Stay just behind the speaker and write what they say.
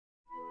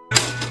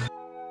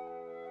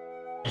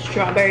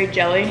Strawberry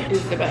jelly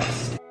is the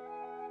best.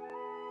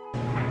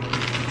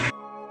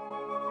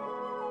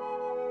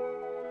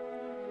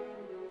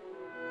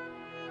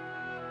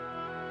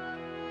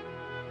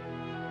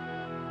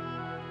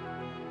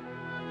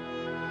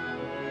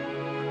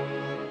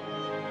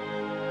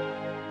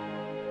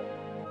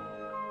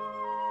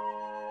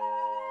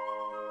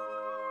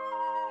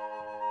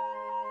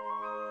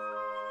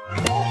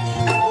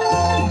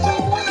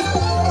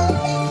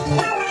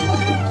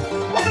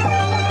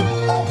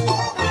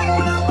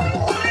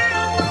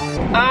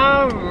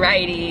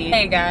 Alrighty.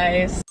 Hey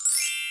guys.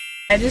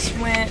 I just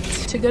went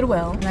to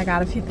Goodwill and I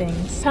got a few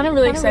things. Kind of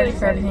really excited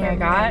for everything I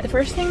got. The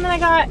first thing that I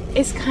got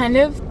is kind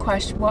of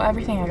questionable. Well,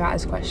 everything I got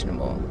is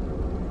questionable.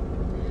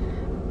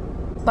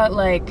 But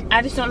like,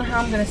 I just don't know how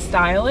I'm gonna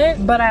style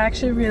it, but I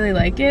actually really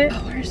like it. Oh,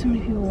 why are so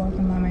many people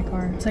walking by my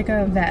car? It's like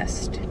a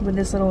vest with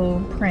this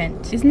little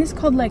print. Isn't this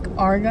called like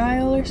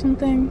Argyle or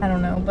something? I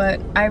don't know,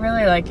 but I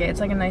really like it. It's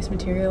like a nice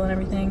material and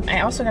everything.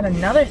 I also got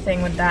another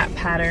thing with that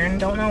pattern.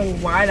 Don't know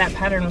why that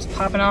pattern was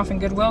popping off in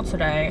Goodwill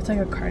today. It's like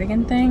a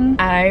cardigan thing.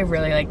 I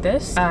really like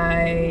this.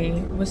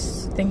 I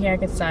was thinking I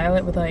could style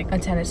it with like a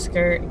tennis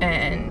skirt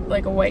and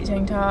like a white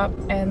tank top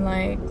and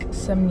like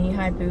some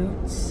knee-high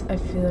boots. I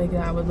feel like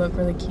that would look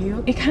really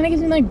cute. It kind of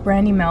gives me like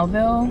Brandy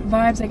Melville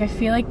vibes. Like I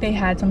feel like they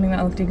had something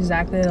that looked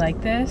exactly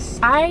like this.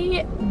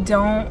 I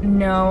don't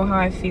know how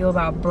I feel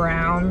about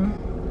brown.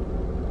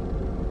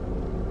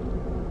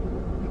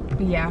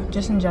 But yeah,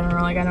 just in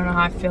general, like I don't know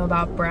how I feel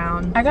about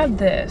brown. I got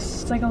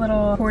this. It's like a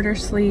little quarter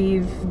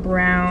sleeve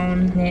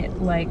brown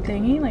knit like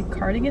thingy, like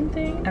cardigan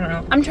thing. I don't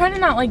know. I'm trying to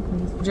not like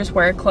just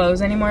wear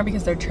clothes anymore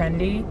because they're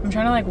trendy. I'm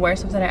trying to like wear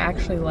stuff that I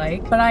actually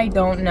like, but I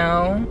don't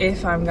know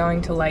if I'm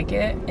going to like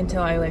it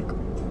until I like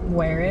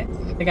wear it.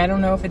 Like I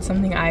don't know if it's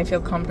something I feel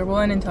comfortable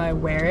in until I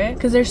wear it,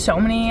 because there's so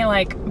many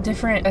like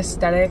different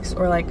aesthetics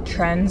or like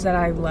trends that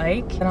I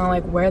like, and I'll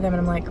like wear them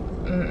and I'm like,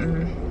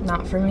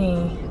 not for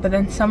me. But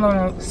then some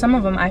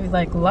of them I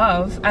like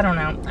love. I don't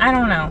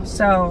know.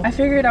 So I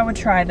figured I would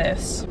try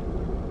this.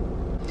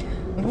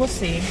 We'll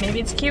see. Maybe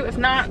it's cute. If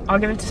not, I'll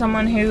give it to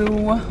someone who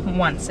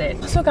wants it.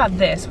 Also got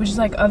this, which is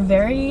like a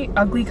very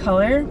ugly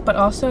color, but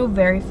also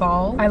very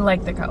fall. I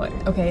like the color.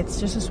 Okay, it's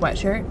just a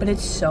sweatshirt, but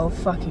it's so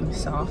fucking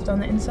soft on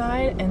the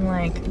inside. And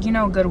like, you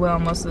know, Goodwill,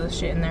 most of the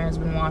shit in there has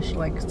been washed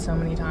like so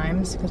many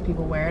times because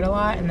people wear it a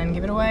lot and then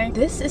give it away.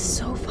 This is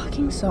so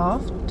fucking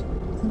soft.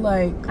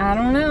 Like, I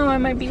don't know, I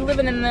might be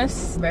living in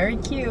this. Very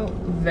cute,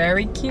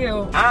 very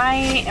cute.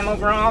 I am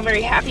overall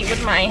very happy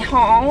with my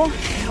haul.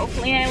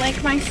 Hopefully I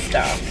like my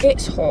stuff.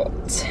 It's hot.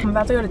 I'm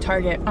about to go to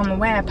Target. On the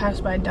way I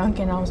passed by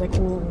Dunkin', I was like,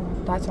 ooh,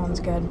 that sounds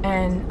good.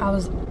 And I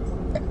was,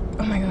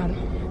 oh my God,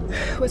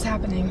 what's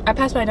happening? I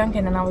passed by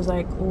Dunkin' and I was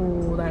like,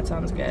 ooh, that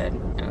sounds good.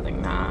 And I was like,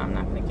 nah, I'm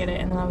not gonna get it.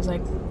 And then I was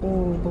like,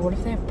 ooh, but what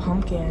if they have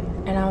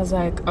pumpkin? And I was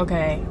like,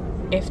 okay,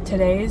 if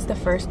today's the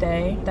first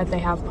day that they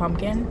have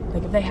pumpkin,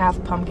 like if they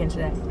have pumpkin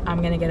today,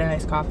 I'm gonna get an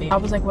iced coffee. I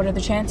was like, what are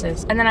the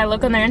chances? And then I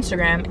look on their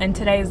Instagram and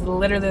today is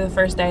literally the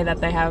first day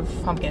that they have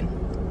pumpkin.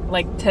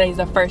 Like today's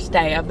the first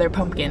day of their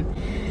pumpkin.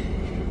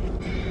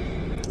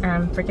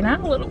 I'm freaking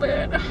out a little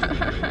bit.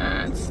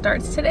 It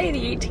starts today,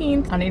 the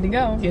 18th. I need to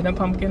go get a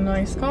pumpkin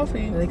iced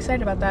coffee. Really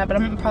excited about that, but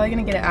I'm probably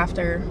gonna get it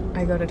after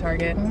I go to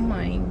Target. Oh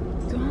my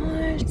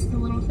gosh, it's the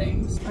little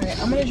things. All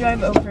right, I'm gonna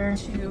drive over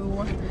to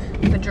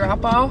the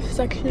drop-off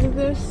section of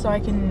this so I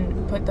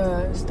can put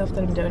the stuff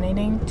that I'm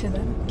donating to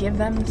them. Give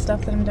them the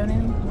stuff that I'm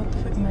donating. What the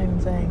fuck am I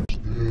even saying?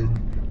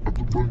 At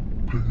the front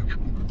page of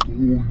the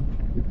door,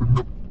 open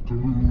up the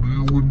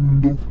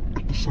window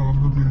at the side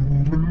of the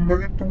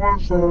illuminate the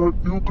right side.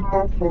 You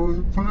cannot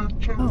find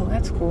vision. Oh,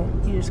 that's cool.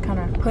 You just kind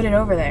of put it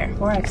over there.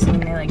 Or I've seen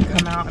they like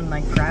come out and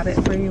like grab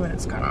it for you and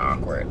it's kind of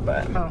awkward,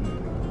 but oh.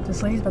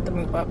 This lady's about to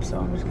move up, so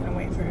I'm just gonna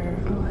wait for her.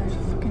 Oh, there's a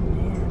fucking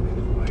man.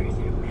 Why are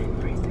there men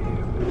right there?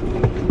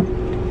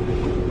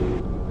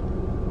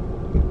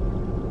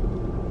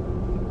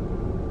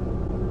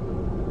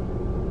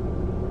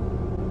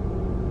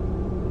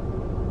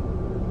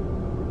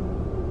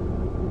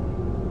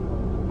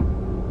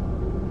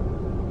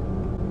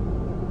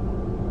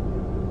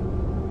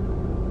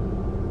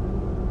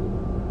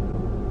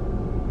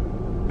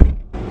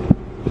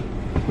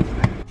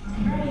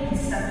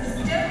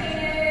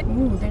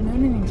 Ooh, they're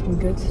donating some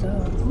good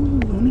stuff. Ooh,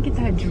 let me get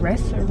that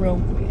dresser real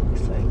quick.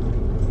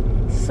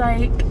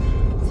 Psych,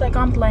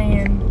 I'm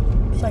playing.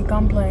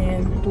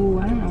 Ooh,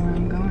 I don't know where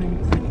I'm going.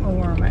 I don't know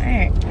where I'm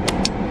at.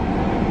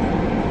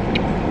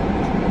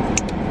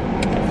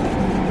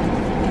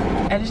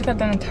 I just got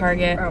done at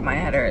Target. Oh, my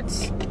head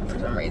hurts for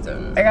some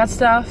reason. I got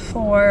stuff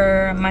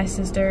for my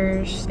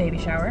sister's baby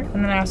shower.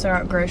 And then I also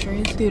got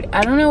groceries. Dude,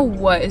 I don't know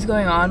what is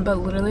going on, but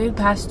literally the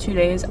past 2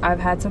 days, I've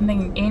had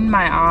something in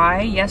my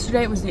eye.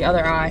 Yesterday it was the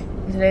other eye.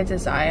 Today it's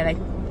this eye and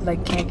I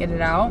like can't get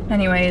it out.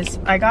 Anyways,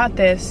 I got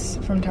this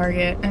from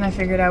Target and I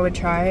figured I would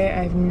try it.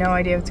 I have no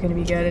idea if it's gonna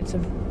be good. It's a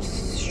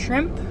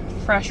shrimp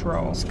fresh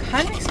roll. It's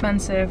kind of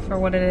expensive for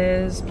what it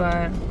is,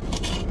 but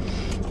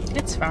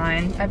it's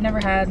fine. I don't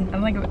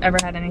think I've ever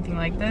had anything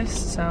like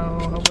this, so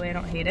hopefully I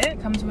don't hate it.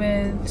 It comes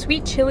with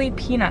sweet chili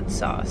peanut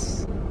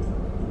sauce.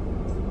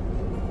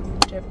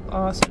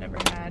 also never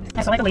had.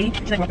 I saw like a lady,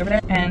 she like walked over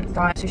there and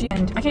got sushi,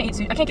 and I can't eat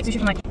sushi. I can't get sushi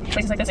from like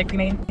places like this, like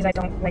pre-made, because I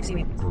don't like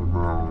seaweed.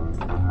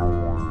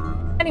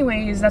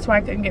 Anyways, that's why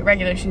I couldn't get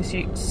regular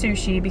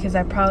sushi because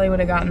I probably would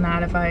have gotten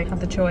that if I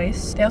had the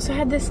choice. They also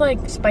had this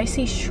like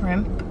spicy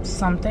shrimp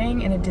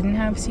something, and it didn't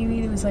have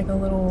seaweed. It was like a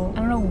little, I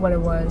don't know what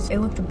it was. It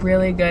looked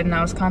really good, and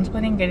I was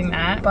contemplating getting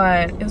that,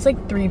 but it was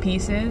like 3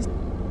 pieces.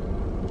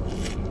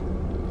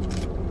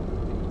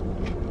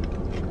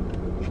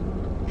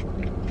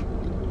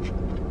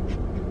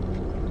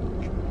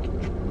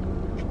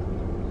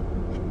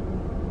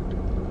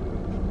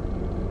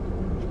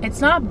 It's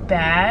not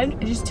bad,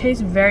 it just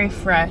tastes very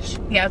fresh.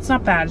 Yeah, it's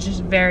not bad, it's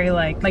just very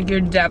like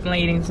you're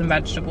definitely eating some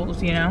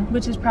vegetables, you know?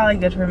 Which is probably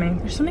good for me.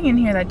 There's something in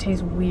here that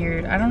tastes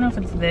weird. I don't know if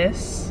it's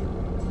this.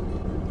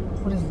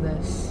 What is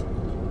this?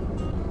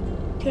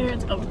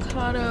 Carrots,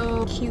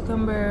 avocado,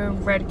 cucumber,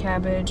 red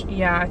cabbage.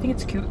 Yeah, I think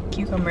it's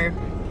cucumber.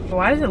 But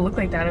why does it look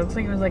like that? It looks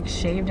like it was like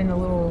shaved in a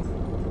little...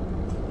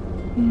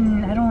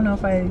 I don't know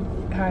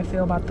how I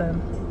feel about the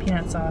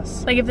peanut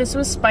sauce. Like if this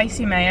was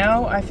spicy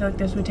mayo, I feel like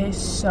this would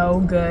taste so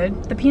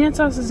good. The peanut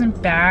sauce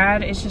isn't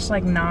bad, it's just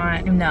like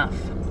not enough.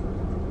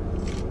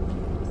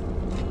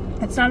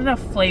 It's not enough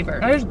flavor.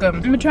 It was good.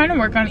 I've been trying to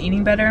work on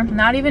eating better.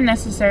 Not even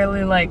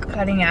necessarily like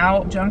cutting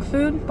out junk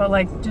food, but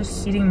like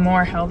just eating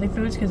more healthy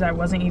foods because I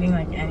wasn't eating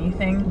like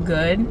anything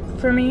good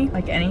for me.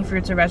 Like any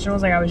fruits or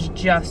vegetables, like I was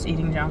just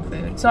eating junk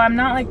food. So I'm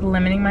not like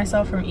limiting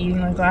myself from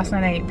eating. Like last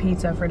night I ate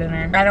pizza for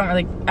dinner. I don't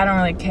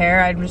really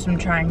care. I just am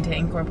trying to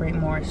incorporate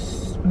more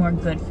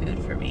good food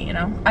for me, you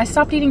know? I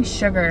stopped eating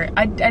sugar.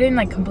 I didn't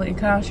like completely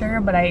cut out sugar,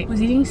 but I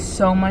was eating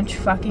so much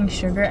fucking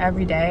sugar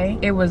every day.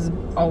 It was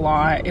a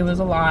lot. It was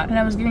a lot. And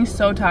I was getting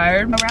so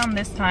tired. Around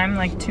this time,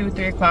 like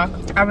 2-3 o'clock,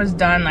 I was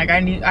done. Like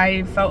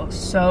I felt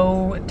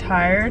so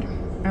tired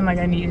and like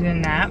I needed a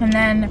nap. And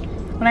then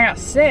when I got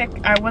sick,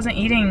 I wasn't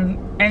eating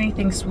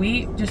anything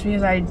sweet just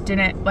because I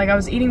didn't, like I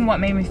was eating what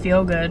made me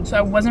feel good. So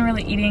I wasn't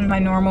really eating my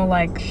normal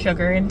like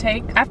sugar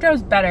intake. After I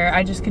was better,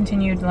 I just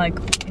continued like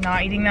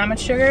not eating that much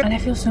sugar, and I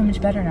feel so much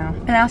better now.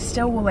 And I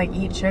still will like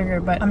eat sugar,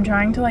 but I'm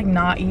trying to like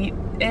not eat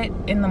it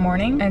in the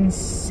morning and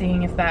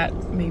seeing if that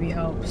maybe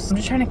helps. I'm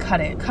just trying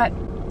to cut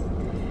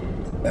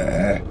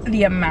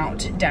the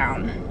amount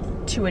down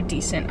to a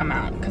decent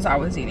amount because I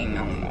was eating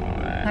a lot.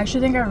 I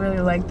actually think I really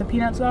like the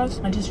peanut sauce.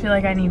 I just feel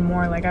like I need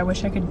more. Like I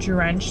wish I could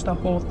drench the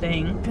whole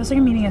thing. It feels like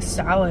I'm eating a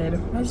salad.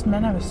 I just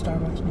meant to have a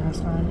Starbucks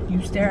mask on.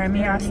 You stare at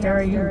me, I stare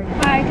at you.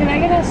 Hi, can I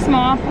get a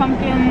small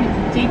pumpkin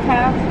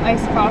decaf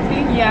iced coffee?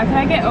 Yeah, can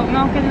I get oat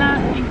milk in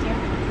that? Thank you.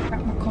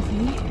 Got my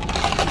coffee.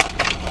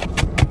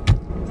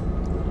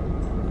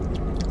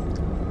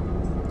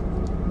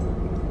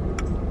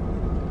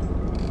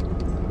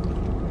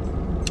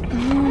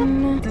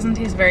 It doesn't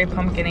taste very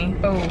pumpkin-y.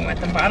 Oh, at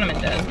the bottom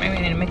it does. Maybe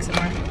I need to mix it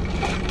more.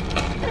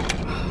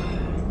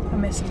 I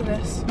missed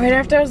this. Right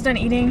after I was done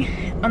eating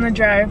on the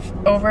drive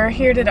over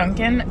here to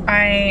Dunkin',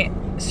 I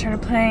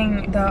started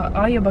playing the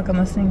audiobook I'm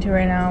listening to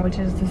right now, which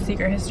is The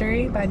Secret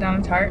History by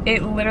Donna Tartt.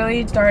 It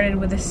literally started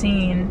with a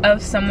scene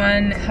of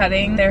someone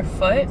cutting their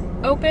foot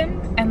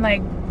open and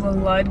like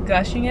blood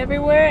gushing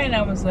everywhere, and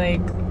I was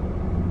like,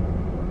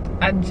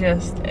 I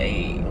just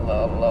ate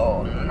a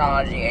little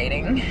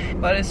nauseating,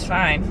 but it's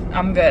fine.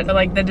 I'm good. But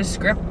like the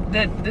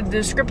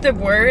descriptive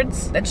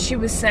words that she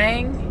was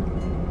saying,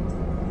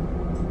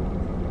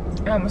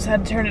 I almost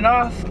had to turn it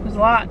off. It was a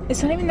lot.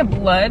 It's not even the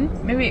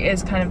blood. Maybe it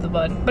is kind of the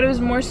blood, but it was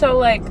more so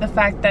like the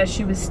fact that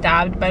she was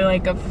stabbed by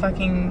like a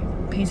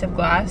fucking piece of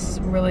glass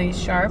really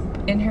sharp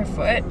in her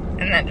foot,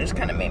 and that just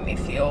kind of made me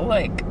feel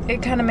like,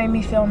 it kind of made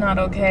me feel not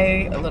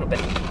okay a little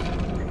bit.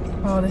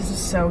 Oh, this is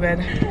so good.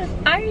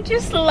 I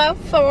just love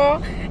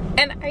fall,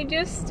 and I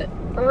just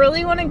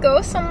really want to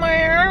go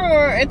somewhere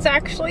where it's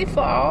actually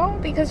fall,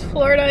 because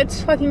Florida,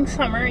 it's fucking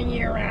summer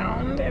year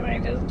round, and I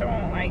just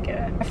don't like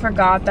it. I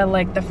forgot that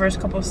like the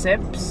first couple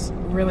sips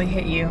really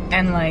hit you,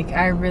 and like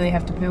I really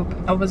have to poop.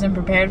 I wasn't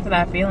prepared for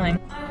that feeling.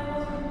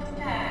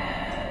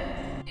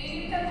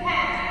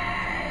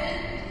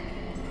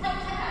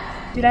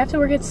 Dude, I have to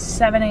work at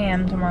 7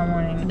 a.m. tomorrow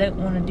morning. I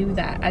didn't want to do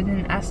that. I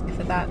didn't ask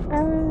for that.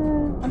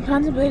 I'm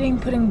contemplating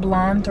putting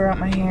blonde throughout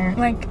my hair.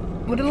 Like,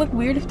 would it look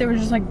weird if there were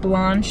just like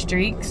blonde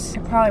streaks?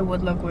 It probably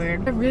would look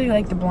weird. I really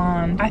like the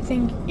blonde. I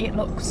think it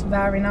looks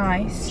very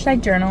nice. Should I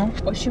journal?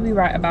 What should we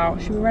write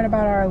about? Should we write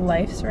about our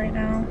lives right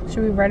now?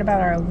 Should we write about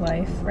our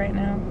life right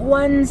now?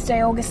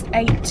 Wednesday, August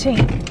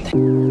 18th.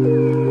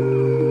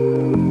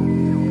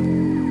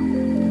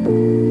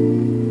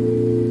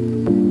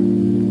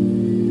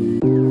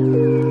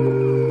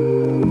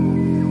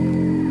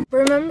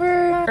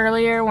 Remember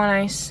earlier when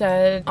I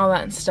said all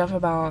that stuff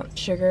about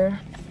sugar?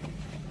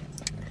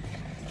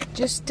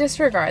 Just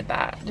disregard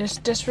that.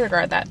 Just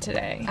disregard that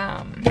today.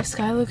 The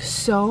sky looks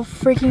so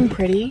freaking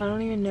pretty. I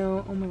don't even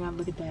know. Oh my god,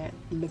 look at that.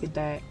 Look at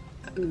that.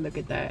 Look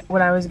at that.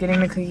 When I was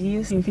getting the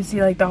cookies, you could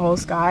see like the whole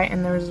sky,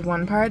 and there was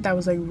one part that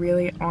was like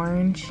really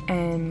orange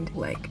and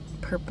like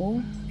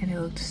purple, and it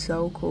looked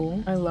so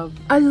cool. I love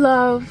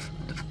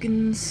the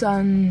fucking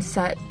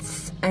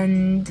sunsets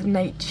and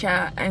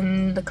nature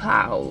and the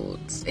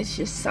clouds. It's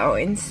just so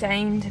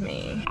insane to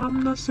me.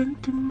 I'm not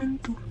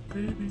sentimental,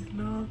 baby,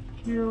 love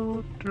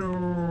you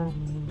too.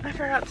 I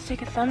forgot to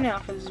take a thumbnail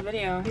for this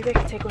video. Maybe I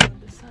could take one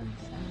of the sunset.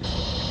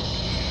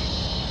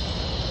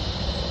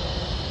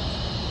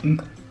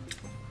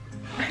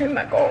 Oh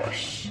my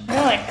gosh. I'm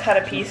gonna like cut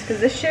a piece because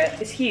this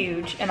shit is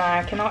huge and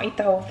I cannot eat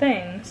the whole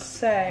thing.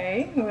 So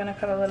we're gonna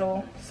cut a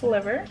little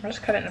sliver. I'll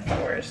just cut it in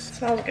fours.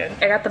 Smells good.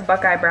 I got the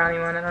Buckeye brownie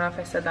one. I don't know if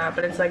I said that,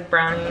 but it's like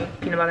brownie,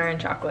 peanut butter, and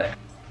chocolate.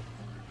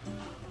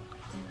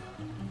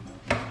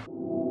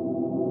 Oh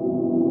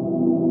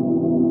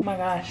my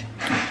gosh.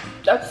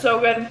 That's so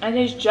good. It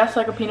tastes just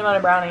like a peanut butter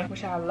brownie,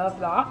 which I love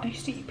that. I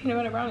used to eat peanut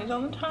butter brownies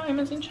all the time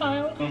as a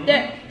child.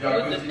 Yeah.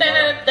 It was a 10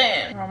 out of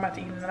 10. I'm about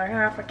to eat another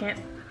half. I can't